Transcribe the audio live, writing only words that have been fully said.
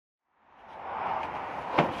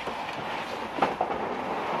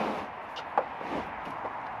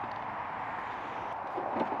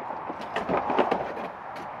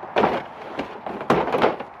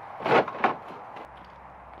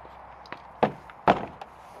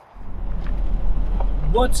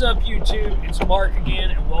What's up, YouTube? It's Mark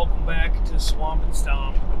again, and welcome back to Swamp and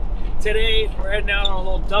Stomp. Today, we're heading out on a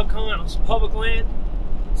little duck hunt on some public land.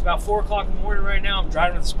 It's about 4 o'clock in the morning right now. I'm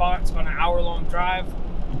driving to the spot. It's about an hour-long drive.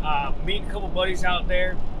 Meeting a couple buddies out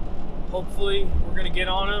there. Hopefully, we're going to get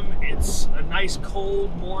on them. It's a nice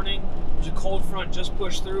cold morning. There's a cold front just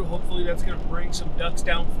pushed through. Hopefully, that's going to bring some ducks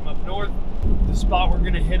down from up north. The spot we're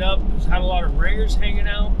going to hit up has had a lot of ringers hanging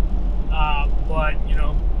out, but, you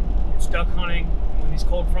know, it's duck hunting. When these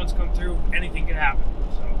cold fronts come through, anything can happen.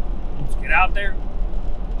 So let's get out there,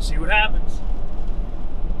 see what happens.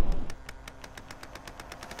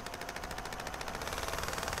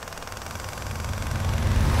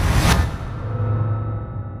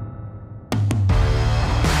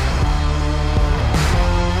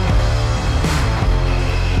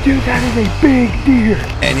 Dude, that is a big deer.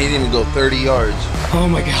 And he didn't go 30 yards. Oh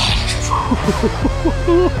my God.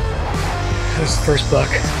 That was the first buck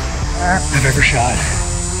I've ever shot.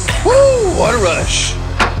 Woo! What a rush.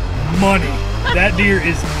 Money. That deer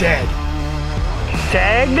is dead.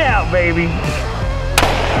 Tagged out, baby.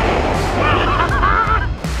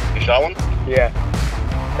 You shot one? Yeah.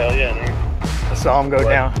 Hell yeah, dude. I saw him go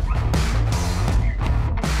down.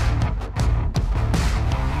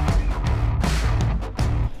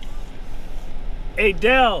 Hey,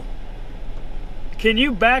 Dell. Can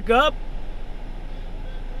you back up?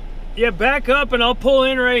 Yeah, back up and I'll pull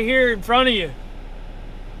in right here in front of you.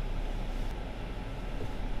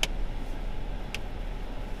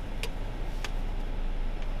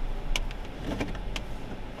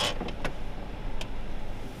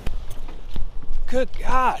 Good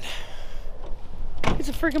God. It's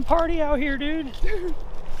a freaking party out here, dude.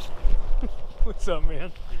 What's up, man?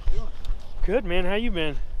 How you doing? Good, man. How you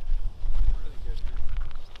been? Really good,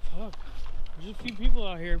 dude. Fuck. There's a few people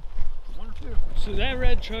out here. One or two. So that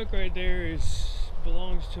red truck right there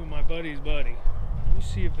belongs to my buddy's buddy. Let me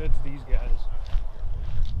see if that's these guys.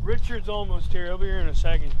 Richard's almost here. I'll be here in a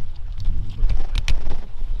second.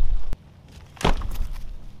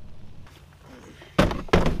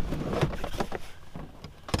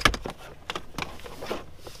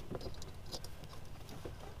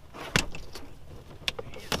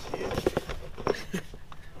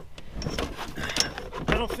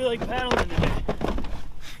 I don't feel like paddling today.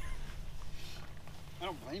 I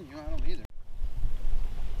don't blame you, I don't either.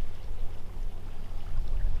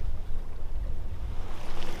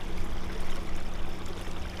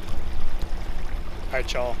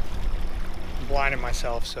 Alright, y'all. I'm blinding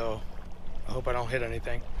myself, so I hope I don't hit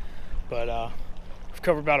anything. But we've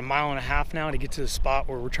covered about 1.5 miles now to get to the spot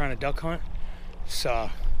where we're trying to duck hunt. It's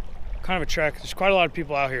kind of a trek. There's quite a lot of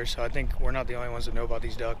people out here, so I think we're not the only ones that know about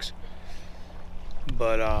these ducks.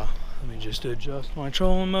 But let me just adjust my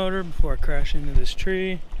trolling motor before I crash into this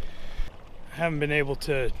tree. I haven't been able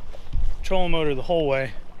to trolling motor the whole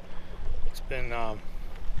way. It's been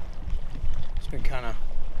kind of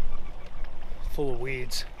full of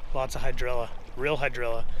weeds, lots of hydrilla, real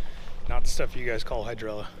hydrilla, not the stuff you guys call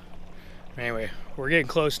hydrilla. Anyway, we're getting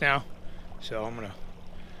close now, so I'm gonna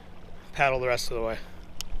paddle the rest of the way.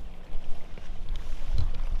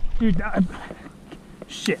 Dude,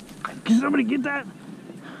 shit. Can somebody get that?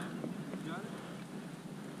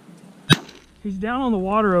 He's down on the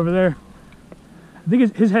water over there. I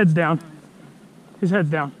think his head's down. His head's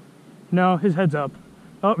down. No, his head's up.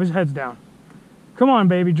 Oh, his head's down. Come on,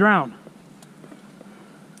 baby, drown.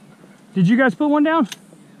 Did you guys put one down?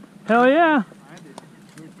 Hell yeah.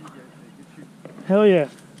 Hell yeah.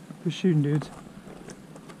 Good shooting, dudes.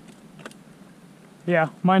 Yeah,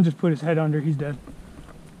 mine just put his head under. He's dead.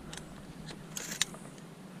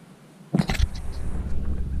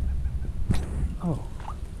 Oh,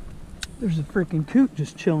 there's a freaking coot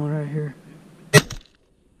just chilling right here.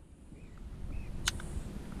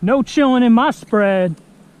 No chilling in my spread.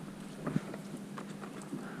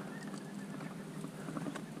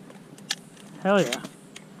 Hell yeah.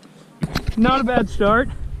 Not a bad start.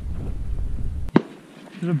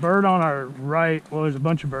 There's a bird on our right. Well, there's a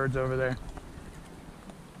bunch of birds over there.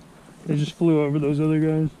 They just flew over those other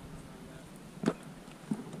guys.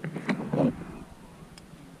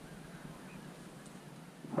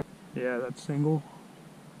 Yeah, that's single.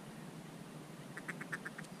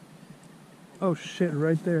 Oh shit,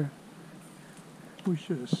 right there. We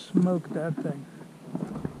should have smoked that thing.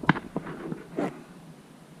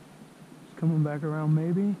 It's coming back around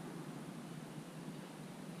maybe.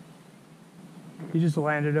 He just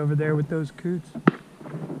landed over there with those coots.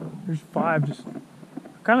 There's 5 just...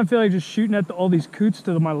 I kind of feel like just shooting at all these coots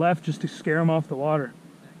to my left just to scare them off the water.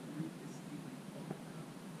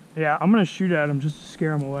 Yeah, I'm gonna shoot at them just to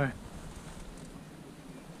scare them away.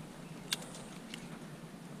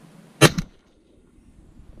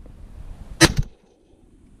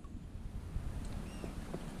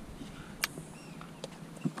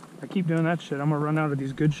 keep doing that shit, I'm gonna run out of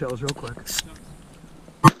these good shells real quick.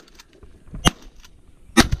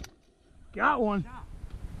 Got one.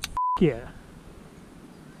 Yeah.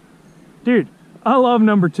 Dude, I love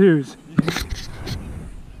number 2s.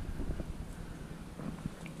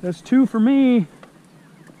 That's 2 for me.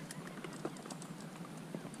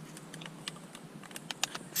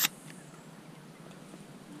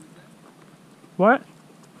 What?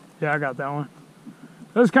 Yeah, I got that one.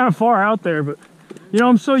 That was kind of far out there, but you know,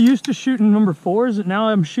 I'm so used to shooting number 4s that now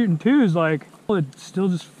I'm shooting 2s, like, it still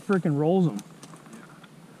just freaking rolls them.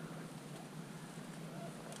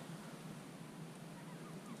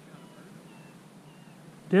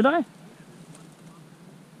 Did I? Yep.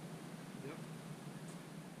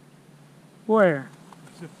 Where?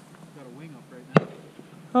 Got a wing up right now.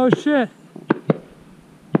 Oh shit.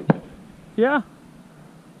 Yeah.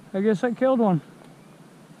 I guess I killed one.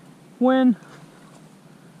 Win.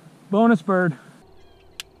 Bonus bird.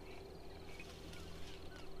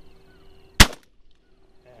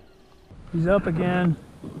 He's up again.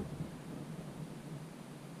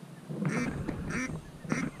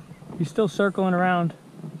 He's still circling around.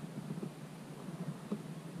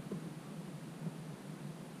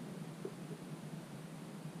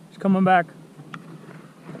 He's coming back.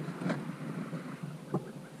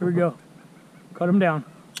 Here we go. Cut him down.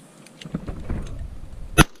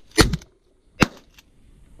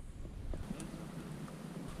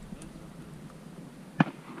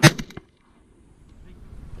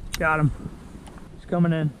 Got him. He's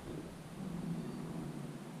coming in.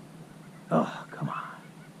 Oh, come on.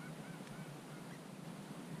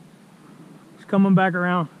 He's coming back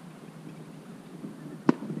around.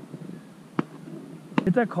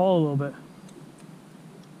 Hit that call a little bit.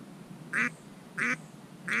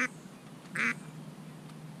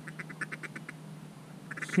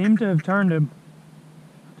 Seem to have turned him.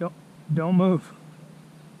 Don't move.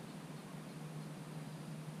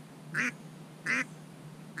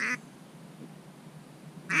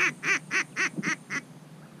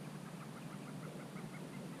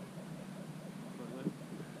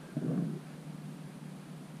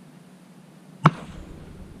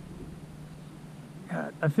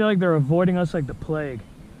 God, I feel like they're avoiding us like the plague.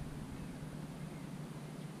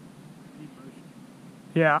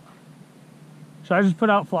 Yeah. Should I just put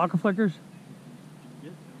out flock of flickers?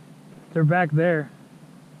 They're back there.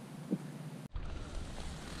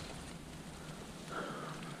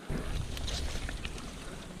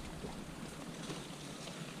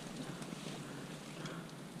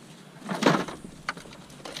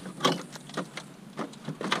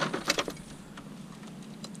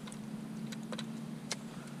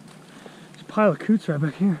 There's a pile of coots right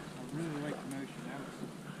back here. I really like the motion.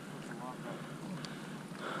 That's a lot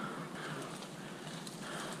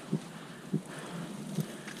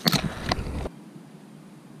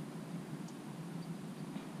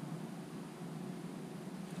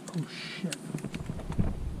Oh shit.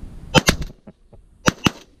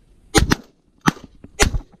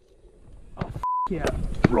 Oh yeah.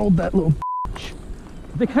 Rolled that little bitch.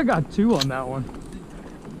 I think I got 2 on that one.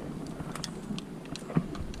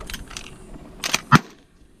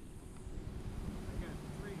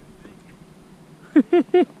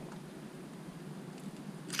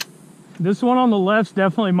 This one on the left's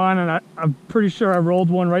definitely mine, and I'm pretty sure I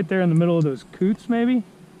rolled one right there in the middle of those coots, maybe.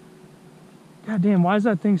 God damn, why is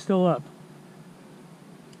that thing still up?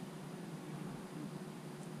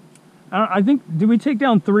 I think, did we take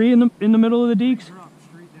down 3 in the middle of the deeks?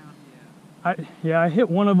 Yeah, I hit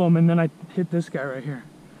one of them, and then I hit this guy right here.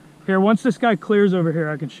 Here, once this guy clears over here,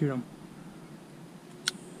 I can shoot him.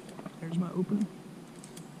 There's my opening.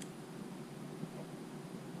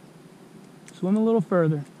 Swim a little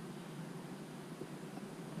further.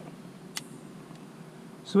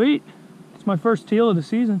 Sweet. It's my first teal of the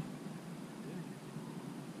season.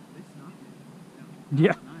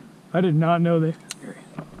 Yeah, I did not know they.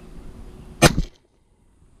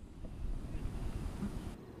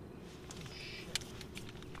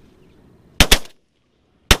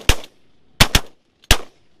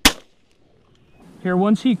 Here,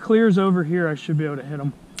 once he clears over here, I should be able to hit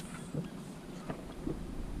him.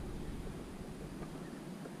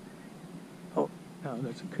 Oh, no,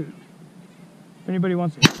 that's a coot. If anybody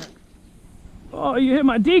wants to check. Oh, you hit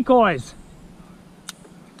my decoys!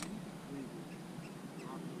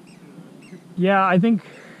 Yeah, I think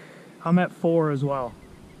I'm at 4 as well.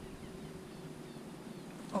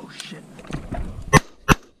 Oh shit.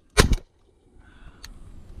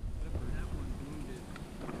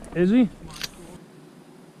 Is he?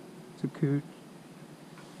 It's a coot.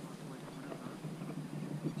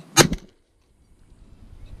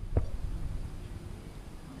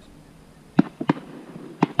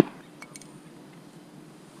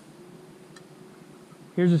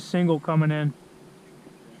 Here's a single coming in.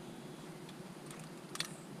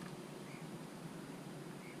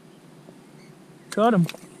 Got him.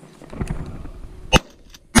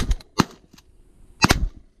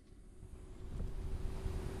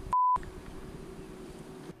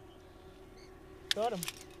 Got him.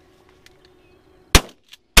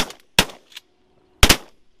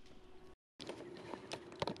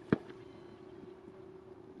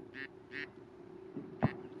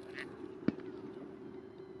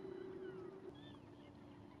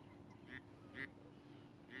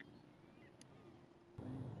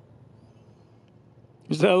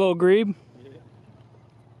 Is that a little grebe? Yeah.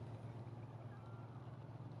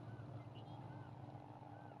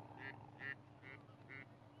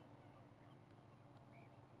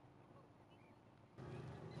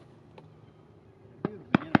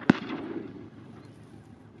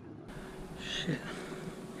 Shit.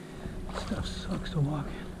 This stuff sucks to walk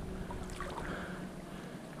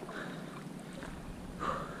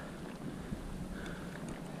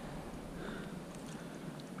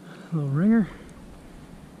in. Little ringer.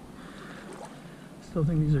 Still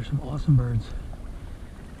think these are some awesome birds.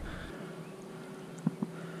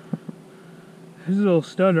 This is a little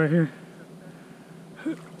stud right here.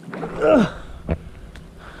 Ugh. That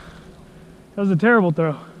was a terrible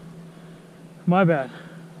throw. My bad.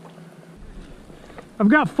 I've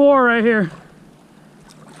got 4 right here.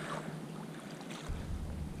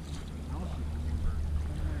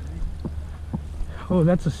 Oh,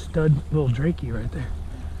 that's a stud little drakey right there.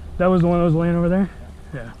 That was the one that was laying over there?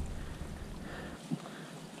 Yeah.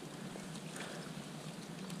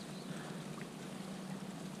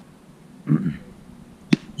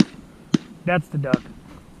 That's the duck.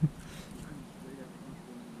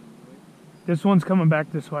 This one's coming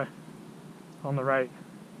back this way. On the right.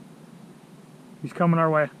 He's coming our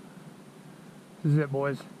way. This is it,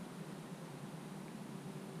 boys.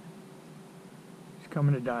 He's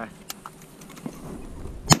coming to die.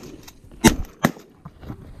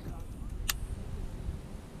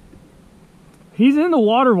 He's in the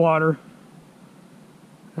water.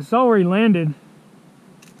 I saw where he landed.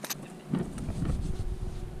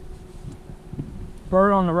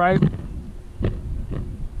 Bird on the right.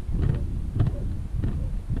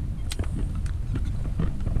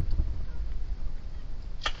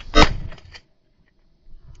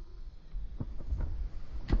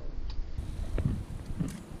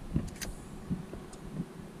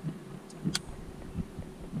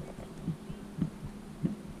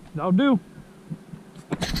 That'll do.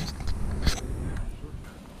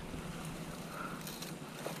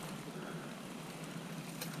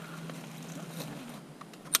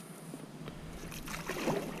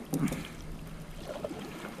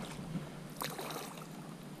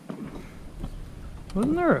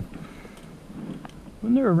 Wasn't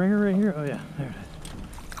there a ringer right here? Oh yeah, there it is.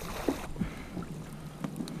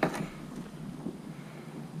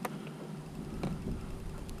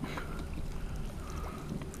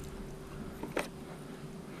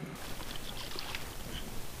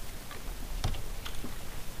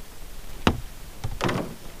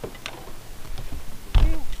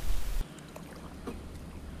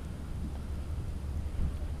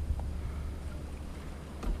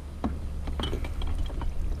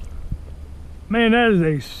 Man, that is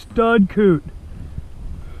a stud coot.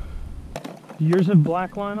 Do yours have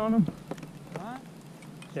black line on them? Huh?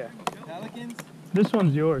 Yeah. Pelicans? This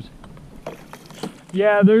one's yours.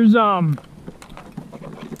 Yeah, there's a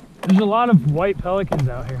lot of white pelicans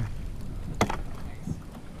out here.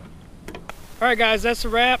 All right, guys, that's a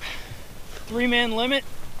wrap. 3-man limit.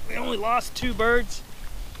 We only lost 2 birds.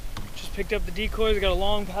 Just picked up the decoys. I got a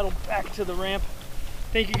long paddle back to the ramp.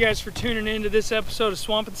 Thank you guys for tuning in to this episode of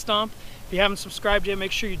Swamp and Stomp. If you haven't subscribed yet,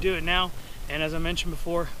 make sure you do it now. And as I mentioned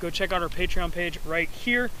before, go check out our Patreon page right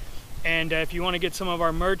here. And if you want to get some of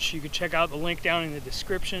our merch, you can check out the link down in the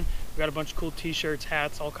description. We've got a bunch of cool t-shirts,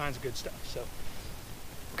 hats, all kinds of good stuff. So,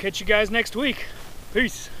 we'll catch you guys next week.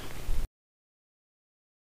 Peace.